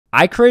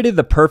I created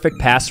the perfect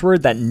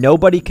password that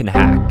nobody can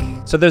hack.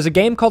 So there's a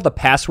game called the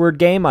Password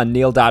Game on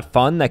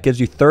Neil.fun that gives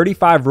you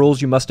 35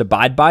 rules you must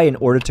abide by in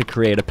order to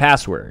create a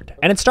password.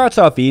 And it starts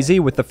off easy,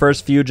 with the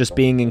first few just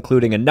being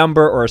including a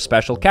number or a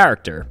special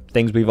character,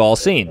 things we've all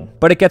seen.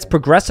 But it gets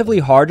progressively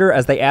harder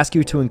as they ask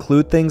you to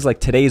include things like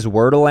today's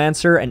Wordle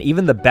answer and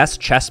even the best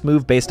chess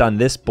move based on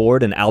this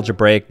board in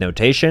algebraic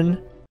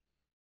notation.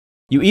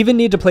 You even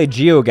need to play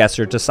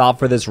GeoGuessr to solve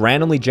for this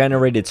randomly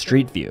generated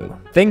street view.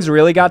 Things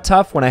really got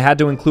tough when I had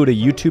to include a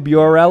YouTube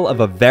URL of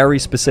a very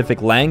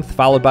specific length,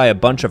 followed by a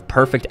bunch of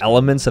perfect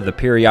elements of the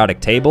periodic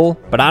table,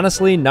 but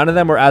honestly, none of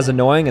them were as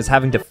annoying as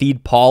having to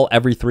feed Paul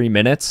every 3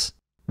 minutes,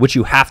 which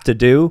you have to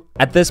do.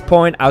 At this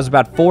point, I was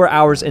about 4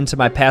 hours into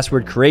my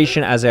password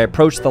creation as I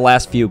approached the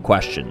last few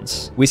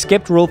questions. We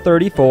skipped rule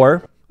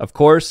 34, of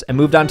course, and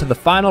moved on to the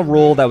final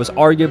rule that was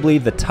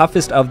arguably the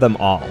toughest of them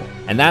all.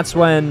 And that's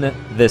when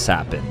this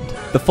happened.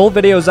 The full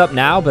video's up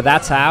now, but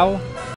that's how